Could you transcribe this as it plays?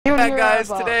back, guys.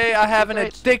 Today I have an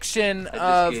addiction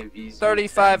of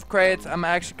 35 crates. I'm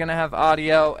actually gonna have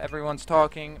audio. Everyone's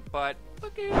talking, but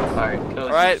okay.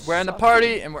 Alright, we're in the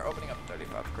party and we're opening up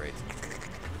 35 crates.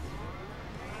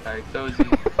 Alright, Cozy,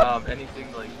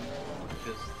 anything like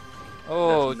just...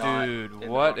 Oh, dude,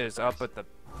 what is up with the...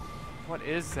 What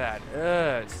is that?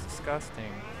 Ugh, it's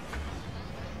disgusting.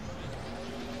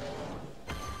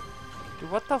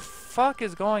 Dude, what the fuck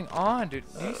is going on, dude?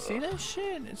 Do you see this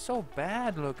shit? It's so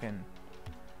bad looking.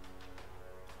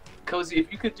 Cozy,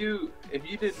 if you could do... If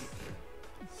you did...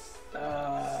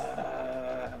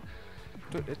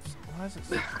 Dude, it's... Why is it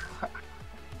so...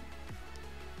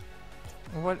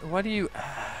 What are you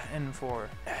in for?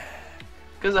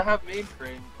 Because I have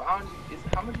mainframe. How much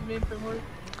is mainframe worth?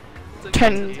 It's like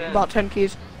 10, about 10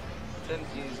 keys. 10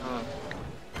 keys, huh?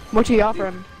 What do you offer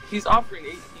him? He's offering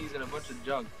 8 keys and a bunch of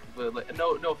junk, but like,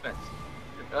 no offense.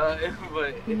 But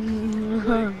like,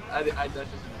 I that's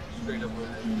just straight up what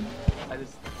I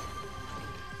just.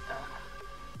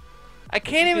 I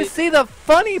can't even see the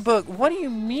funny book. What do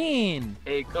you mean?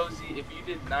 Hey, Cozy, if you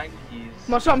did 9 keys.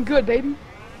 Want something good, baby?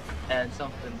 And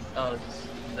something else,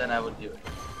 then I would do it.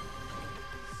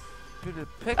 Dude,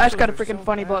 I just got a freaking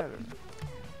funny book.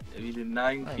 If you did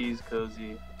 9 keys,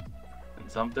 Cozy, and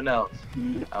something else,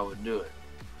 I would do it.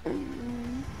 You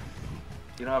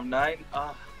don't have 9?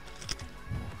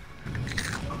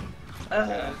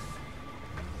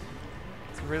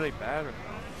 It's really bad right now.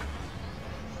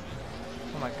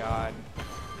 Oh my god.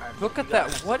 Look at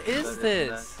that. What is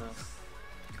this?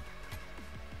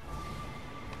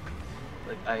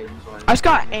 Like items. I just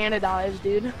got anodized,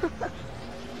 dude.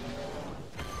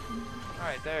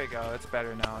 Alright, there you go. It's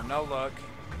better now. No look.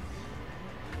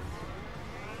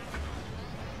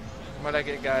 What'd I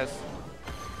get, guys?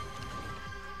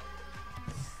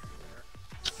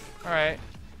 Alright.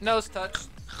 Nose touch.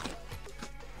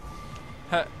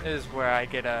 Is where I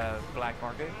get a black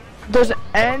market. Does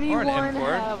anyone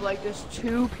have like just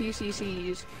 2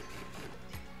 PCCs?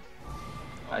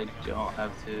 I don't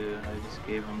have to. I just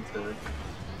gave them to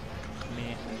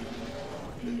me.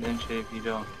 In shape you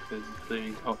don't, because you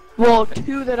clearly don't. Well,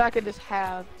 2 that I could just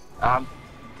have. Damn,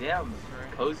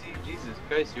 Cozy, Jesus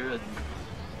Christ, you're just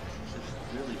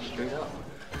really straight up.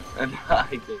 And I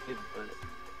did, but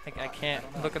I can't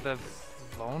look at the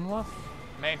lone wolf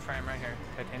mainframe right here,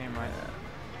 titanium right.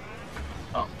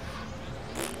 Oh.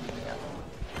 Yeah.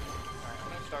 Alright, I'm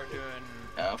gonna start doing.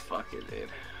 Oh fuck it, dude.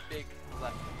 Big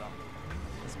left thumb.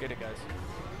 Let's get it, guys.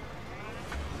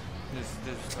 This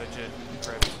is legit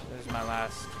crate. This is my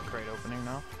last crate opening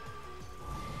now.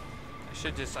 I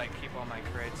should just like keep all my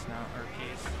crates now, or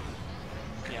keys.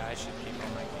 Yeah, I should keep all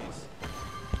my keys.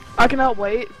 I cannot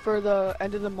wait for the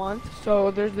end of the month.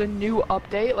 So there's the new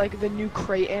update, like the new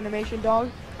crate animation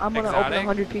dog. I'm gonna open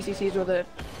 100 PCCs with it.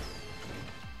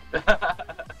 I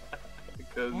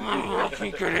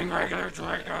keep getting regular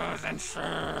Dracos and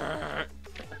shit.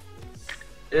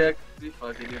 Yeah,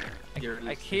 fucking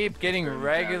I keep getting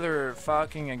regular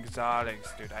fucking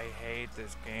exotics, dude. I hate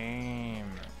this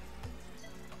game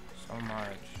so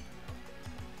much.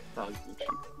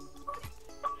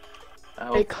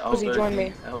 Hey, Cozy, join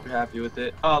me. I hope you're happy with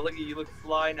it. Oh, look at you, look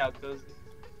fly now, Cozy.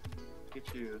 Look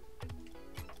at you.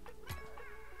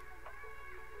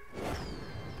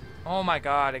 Oh my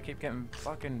god, I keep getting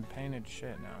fucking painted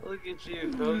shit now. Look at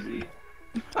you, Cozy.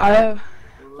 I have.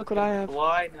 Look what I have.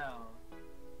 Fly now.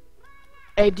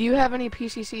 Hey, do you have any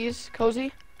PCCs,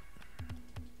 Cozy?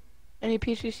 Any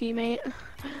PCC, mate?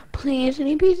 Please,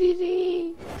 any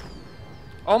PCC?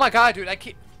 Oh my god, dude, I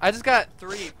just got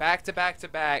 3 back to back to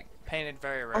back painted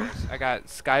very rare. I got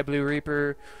Sky Blue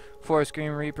Reaper, Forest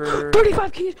Green Reaper.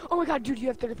 35 keys! Oh my god, dude, you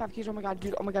have 35 keys. Oh my god,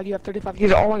 dude. Oh my god, you have 35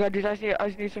 keys. Oh my god, dude, I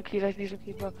just need some keys. I just need some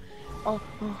keys, bro.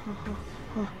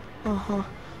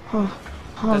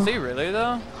 Does he really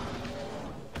though?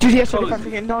 Dude, he has 35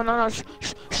 keys. No. Shh.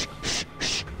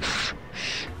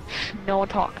 No one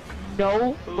talk.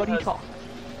 Nobody talk.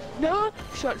 No.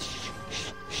 Shut.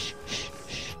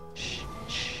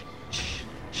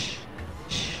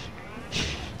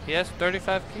 He has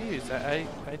 35 keys. Ooh.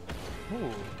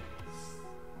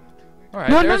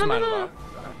 Alright, there's my luck.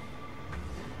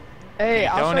 Hey,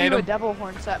 I'll show you a devil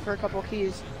horn set for a couple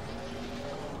keys.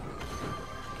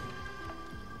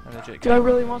 Dude, I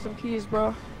really want some keys,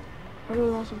 bro. I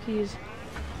really want some keys.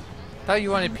 I thought you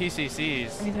wanted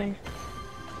PCCs. Anything.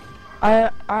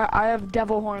 I have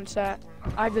devil horn set.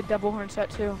 I have the devil horn set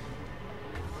too.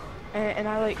 And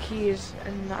I like keys,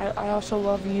 and I also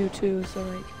love you too. So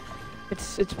like,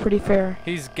 it's pretty fair.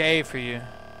 He's gay for you.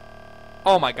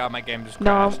 Oh my god, my game just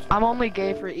crashed. No, I'm only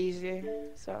gay for easy.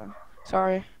 So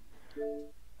sorry.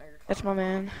 That's my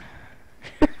man.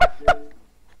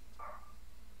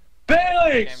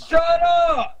 Hey, shut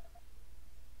up!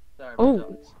 Sorry, Oh.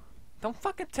 dogs. Don't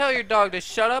fucking tell your dog to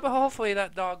shut up. Hopefully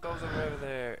that dog goes over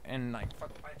there and like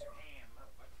fucking bites your hand.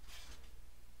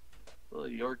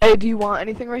 Little Yorkie. Hey, do you want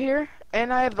anything right here?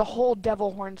 And I have the whole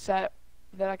devil horn set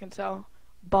that I can sell.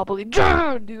 Bubbly.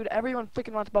 Dude, everyone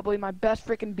freaking wants bubbly. My best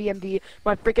freaking BMD.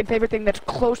 My freaking favorite thing that's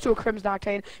close to a Crimson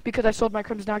Octane because I sold my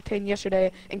Crimson Octane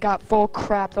yesterday and got full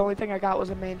crap. The only thing I got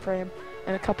was a mainframe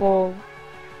and a couple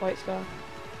white stuff.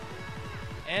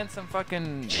 And some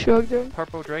fucking Chugged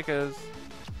purple Dracos.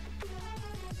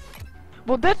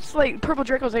 Well, that's like, purple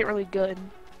Dracos ain't really good.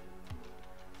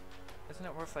 Isn't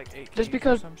it worth like 8 Just keys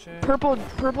because or some shit? purple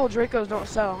Dracos don't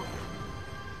sell.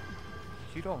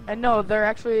 You don't. And no, they're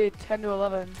actually 10 to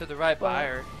 11. To the right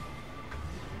buyer.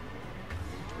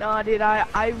 No, dude,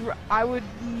 I would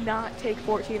not take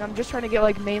 14. I'm just trying to get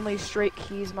like mainly straight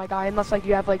keys, my guy. Unless like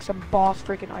you have like some boss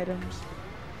freaking items.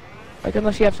 Like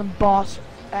unless you have some boss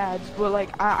ads. But like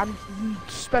I'm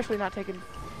especially not taking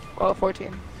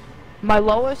 14. My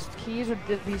lowest keys would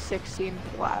be 16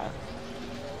 flat.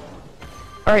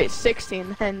 All right,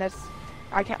 16, and that's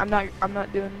I'm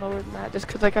not doing lower than that just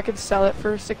because like I could sell it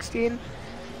for 16.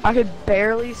 I could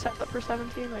barely sell it for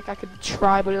 17. Like I could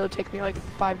try, but it'll take me like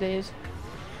 5 days.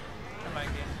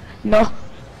 No,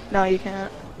 no, you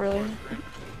can't really.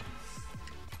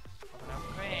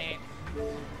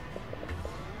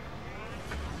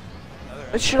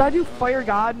 Should I do Fire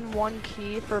God and 1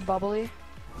 key for bubbly?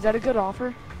 Is that a good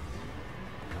offer?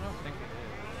 I don't think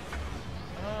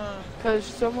it is. Because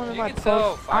someone in You my can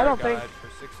sell post, Fire I don't Guide think. for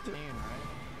 16,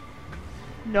 right?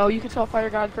 No, you can sell Fire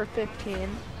God for 15.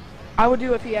 I would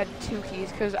do if he had 2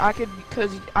 keys, I could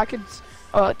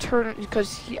turn,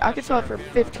 I could sell it for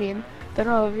 15. Then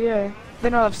I'll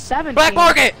have 17. Black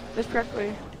market! That's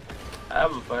correctly. I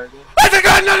have a fire gun. I think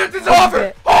I know this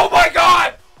offer! Oh my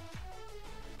god!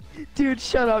 Dude,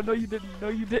 shut up. No, you didn't. No,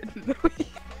 you didn't. No, you...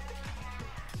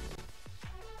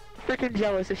 Freaking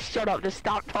jealous. Just shut up. Just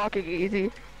stop talking,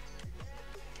 easy.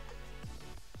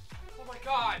 Oh my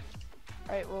god!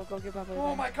 Alright, well, go get bubbly.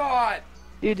 Oh my god!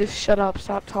 Dude, just shut up.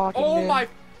 Stop talking. Oh dude. my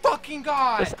fucking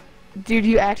god! Just, dude,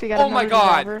 you actually got Oh my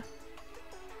god! Dissolver?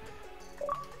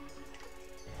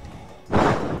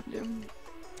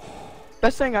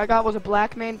 Best thing I got was a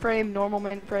black mainframe, normal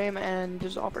mainframe, and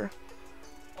dissolver.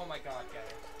 Oh my god, guys.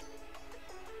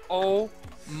 Oh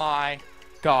my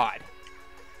god.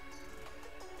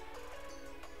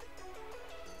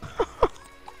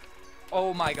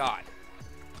 Oh my god.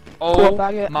 Oh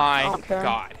my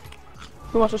god.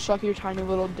 Who wants to suck your tiny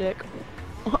little dick?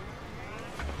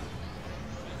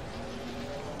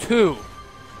 2.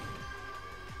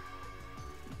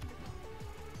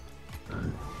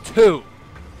 2.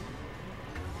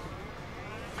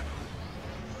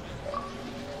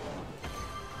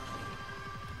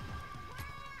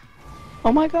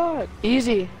 Oh my god.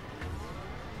 Easy.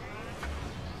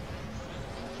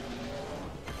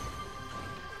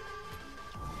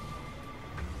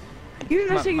 You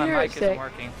didn't say My you're mic sick. isn't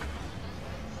working.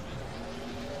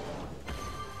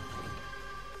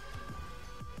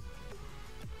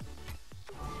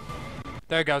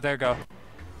 There we go, there we go.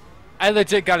 I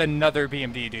legit got another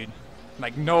BMD, dude.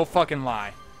 Like, no fucking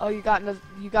lie. Oh, you got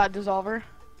dissolver?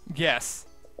 Yes.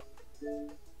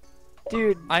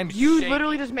 Dude, you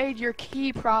literally just made your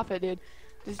key profit, dude.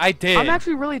 I did. I'm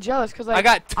actually really jealous because like I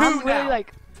got 2 I'm now. really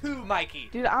like 2, Mikey.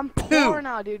 Dude, I'm poor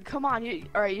now, dude. Come on,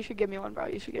 all right, you should give me one, bro.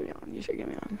 You should give me one. You should give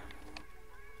me one.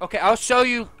 Okay, I'll show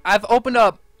you. I've opened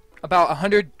up about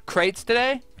 100 crates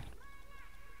today.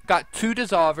 Got 2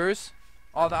 dissolvers,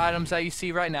 all the items that you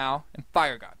see right now, and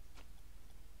Fire God.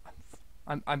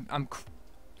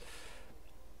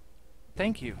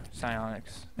 Thank you,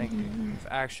 Psionics. Thank you. You've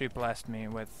actually blessed me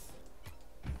with.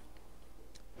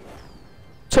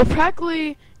 So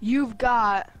practically, you've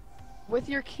got with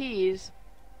your keys.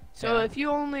 So Yeah. if you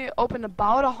only opened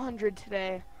about 100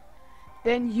 today,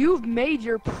 then you've made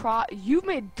you've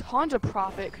made tons of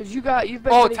profit because you've been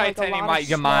Oh, getting, like, a Titanium lot of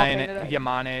small payment.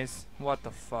 Yamanes. What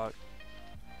the fuck?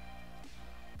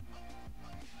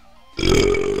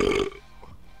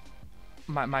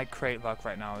 My crate luck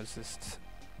right now is just.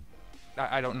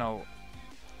 I don't know.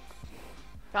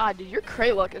 God, dude, your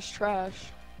crate luck is trash.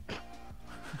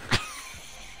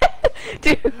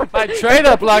 Dude, My trade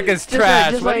up luck is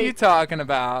trash. just What are like- you talking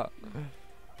about?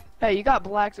 Hey, you got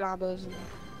black zombies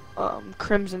and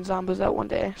crimson zombies that one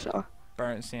day, so.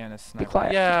 Burnt Sienna Sniper.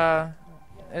 quiet. Yeah.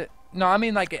 No, I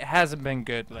mean like it hasn't been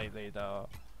good lately though.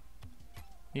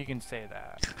 You can say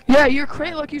that. Yeah, your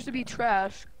crate luck used to be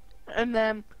trash, and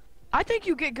then I think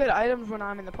you get good items when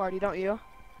I'm in the party, don't you?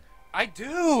 I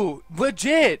do.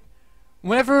 Legit.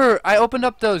 Whenever I opened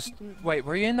up those... Wait,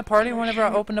 were you in the party whenever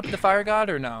I opened up the Fire God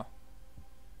or no?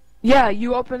 Yeah,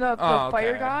 you opened up Oh, the Fire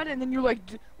okay. God, and then you're like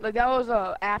that was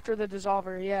after the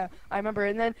Dissolver. Yeah, I remember.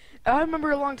 And then I remember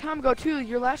a long time ago too.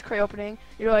 Your last crate opening,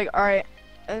 you're like, all right,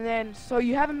 and then so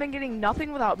you haven't been getting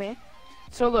nothing without me.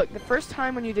 So look, the first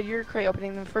time when you did your crate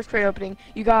opening, the first crate opening,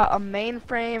 you got a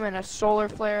mainframe and a solar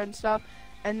flare and stuff,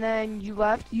 and then you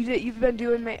left. You've been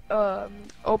doing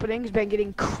openings, been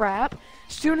getting crap.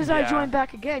 As soon as I joined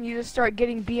back again, you just start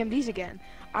getting BMDs again.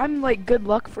 I'm like, good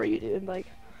luck for you, dude. Like.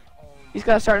 He's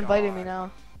gotta start inviting me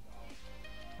now.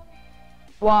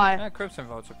 Why? Yeah, Crimson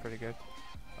votes are pretty good.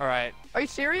 Alright. Are you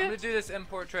serious? I'm gonna do this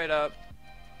import trade up.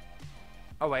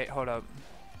 Oh wait, hold up.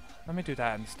 Let me do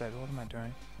that instead. What am I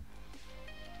doing?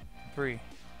 3,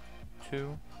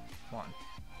 2, 1.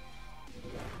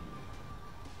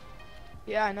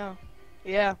 Yeah, I know.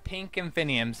 Yeah. Pink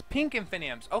Infiniums. Pink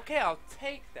Infiniums. Okay, I'll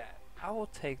take that. I will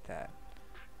take that.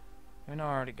 Even though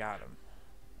I already got them.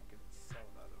 I could sell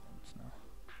the other ones now.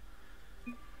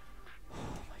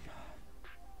 Oh my god.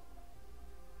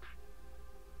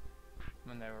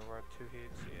 When they were worth 2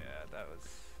 heats, yeah, that was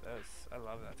I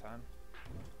love that time.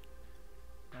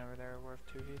 Whenever they were worth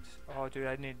 2 heats. Oh dude,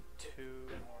 I need 2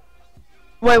 more.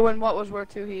 Wait, when what was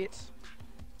worth 2 heats?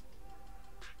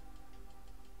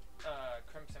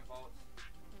 Crimson Bolts.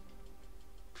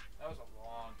 That was a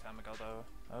long time ago though.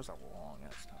 That was a long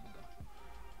ass time ago.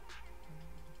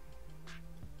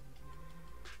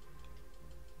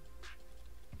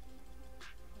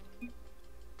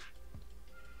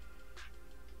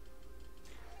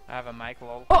 I have a mic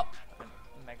lol. Oh!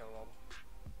 Mega lol.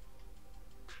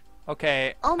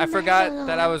 Okay, Oh, I forgot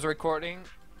that I was recording,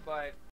 but